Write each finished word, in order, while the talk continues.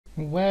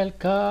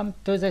Welcome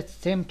to the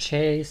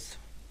Simchase.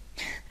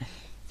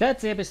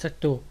 That's episode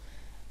 2.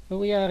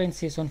 We are in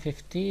season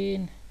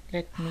 15.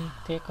 Let me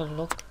take a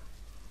look.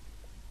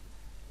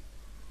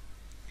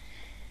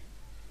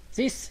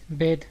 This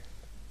bed.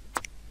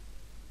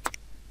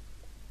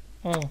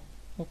 Oh,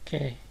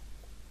 okay.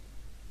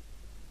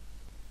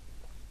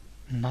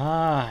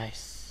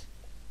 Nice.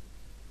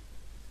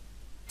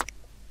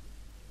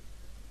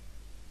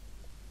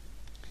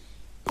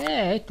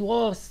 Yeah, it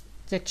was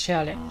the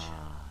challenge.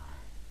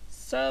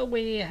 So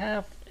we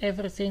have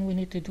everything we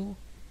need to do.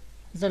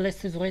 The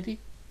list is ready.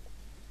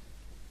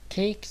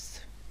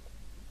 Cakes.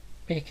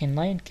 Baking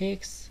 9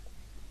 cakes.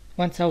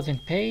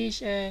 1000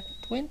 page.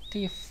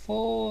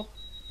 24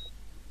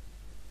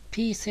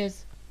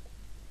 pieces.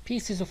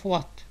 Pieces of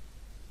what?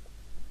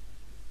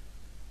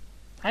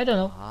 I don't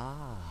know.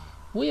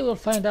 We will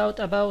find out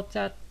about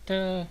that.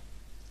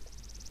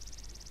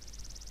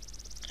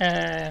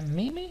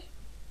 Mimi?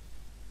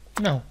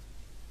 No.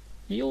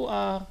 You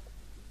are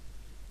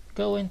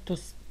going to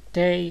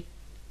stay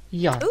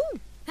young.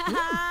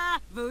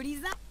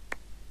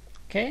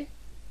 Okay?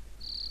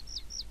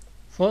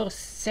 For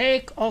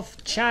sake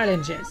of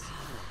challenges.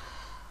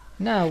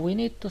 Now we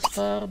need to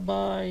start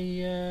by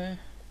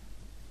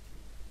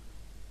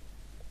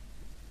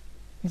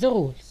the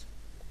rules.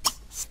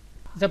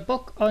 The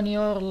book on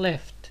your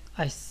left.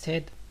 I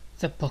said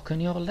the book on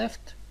your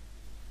left.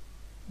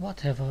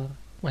 Whatever.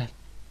 Well,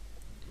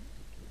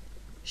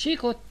 she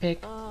could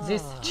pick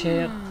this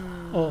chair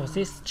or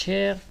this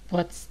chair,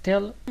 but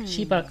still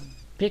she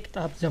picked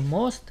up the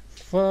most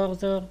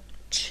further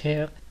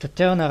chair to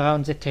turn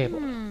around the table.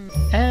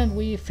 And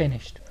we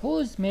finished.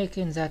 Who's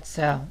making that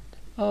sound?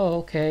 Oh,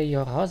 okay,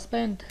 your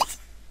husband.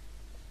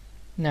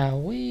 Now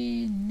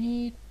we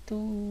need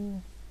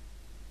to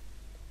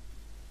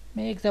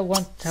make the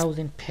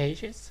 1000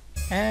 pages.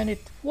 And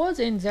it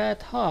wasn't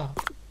that hard.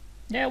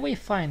 Yeah, we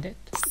find it.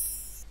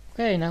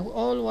 Okay, now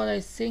all what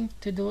I think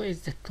to do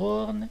is the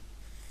torn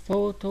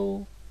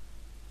photo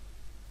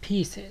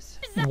pieces.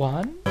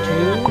 1,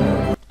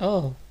 2.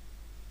 Oh,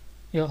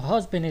 your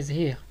husband is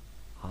here.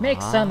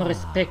 Make some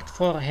respect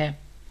for him.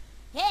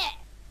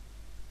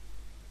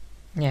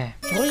 Yeah.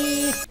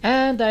 3.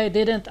 And I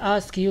didn't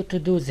ask you to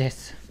do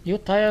this. You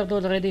tired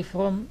already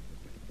from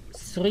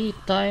 3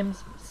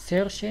 times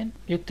searching?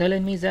 You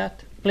telling me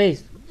that?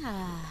 Please,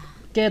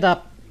 get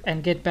up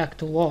and get back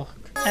to work.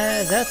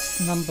 That's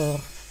number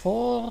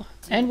 4.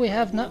 And we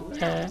have no...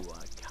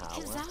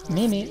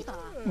 Mimi,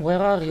 where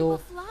are you?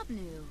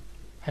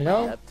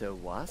 Hello?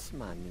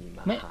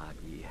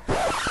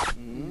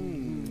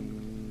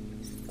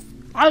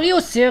 Are you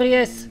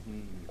serious?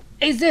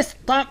 Is this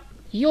time?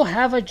 You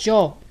have a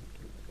job.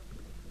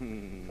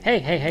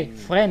 Hey,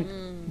 friend,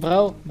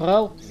 bro.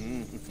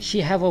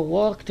 She have a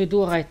work to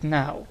do right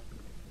now.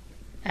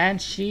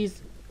 And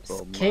she's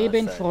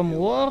escaping from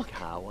work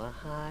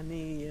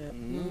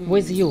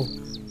with you,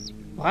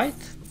 right?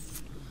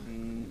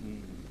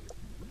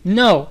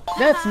 No,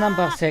 that's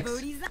number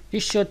 6. You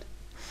should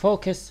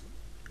focus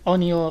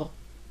on your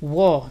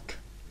work,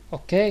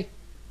 okay?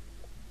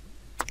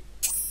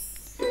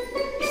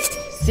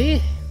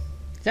 See?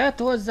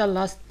 That was the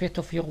last bit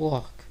of your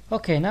work.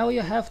 Okay, now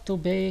you have to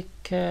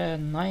bake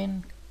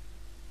 9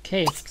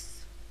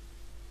 cakes.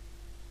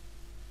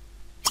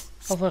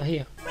 Over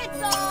here.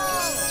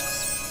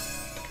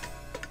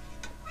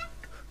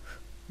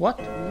 What?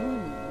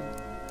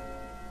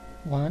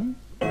 1,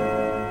 2,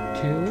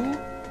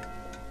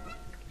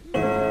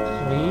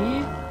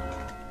 3,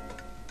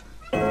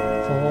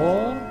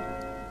 4,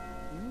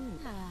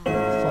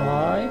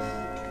 5,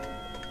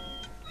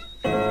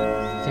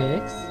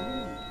 6,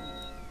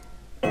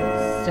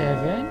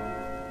 7,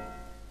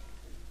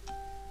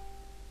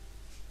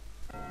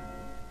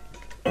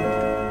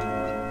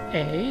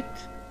 8.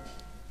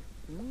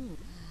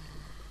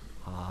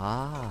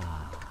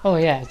 Oh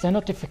yeah, the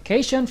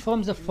notification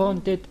from the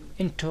phone did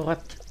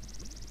interrupt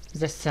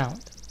the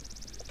sound.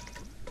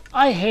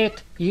 I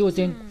hate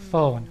using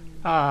phone.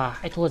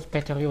 It was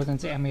better using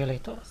the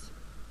emulators.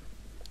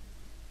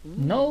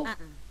 No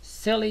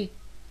silly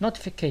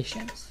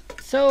notifications.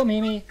 So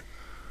Mimi,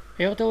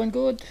 you're doing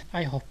good,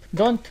 I hope.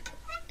 Don't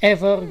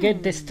ever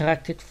get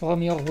distracted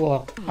from your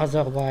work,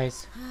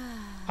 otherwise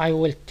I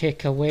will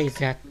take away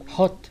that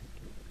hot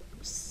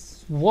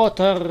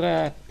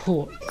water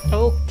pool.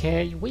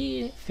 Okay,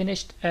 we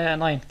finished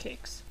 9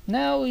 cakes.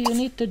 Now you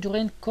need to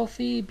drink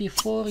coffee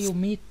before you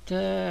meet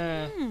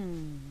the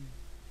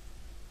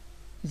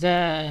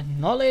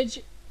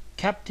knowledge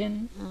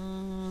captain.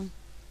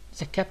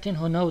 The captain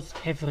who knows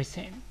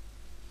everything.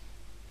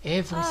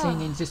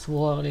 Everything in this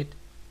world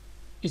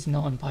is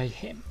known by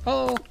him.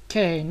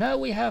 Okay, now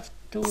we have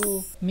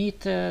to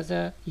meet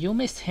you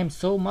miss him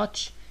so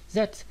much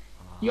that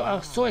you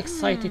are so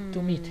excited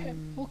to meet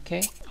him.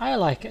 Okay, I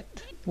like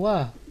it.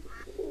 Wow,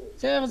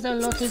 there's a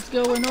lot is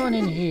going on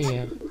in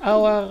here.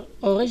 Our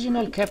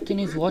original captain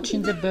is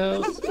watching the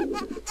birds,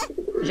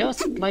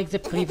 just like the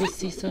previous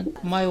season.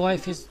 My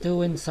wife is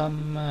doing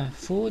some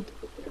food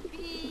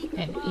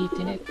and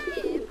eating it.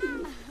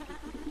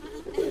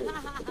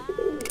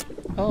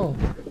 Oh,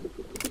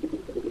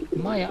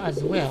 Maya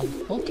as well.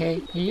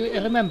 Okay, you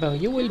remember,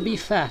 you will be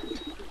fat.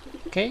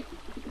 Okay?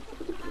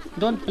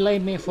 Don't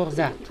blame me for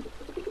that.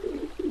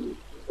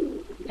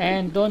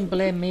 And don't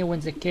blame me when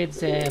the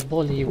kids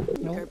bully you.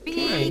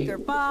 Okay.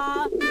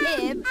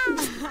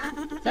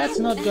 That's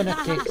not gonna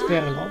take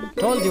very long.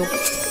 Told you,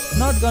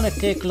 not gonna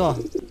take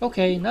long.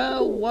 Okay,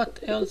 now what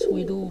else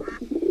we do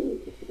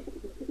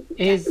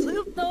is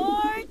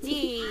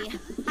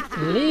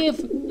leave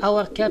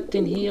our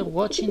captain here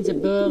watching the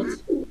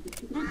birds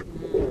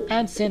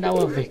and send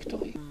our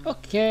victory.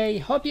 Okay,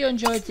 hope you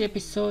enjoyed the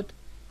episode.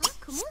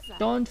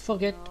 Don't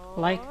forget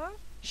like,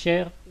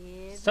 share,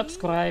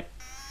 subscribe,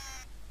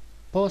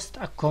 post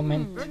a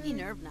comment,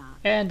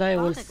 and I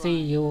will see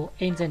you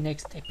in the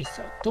next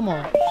episode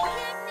tomorrow.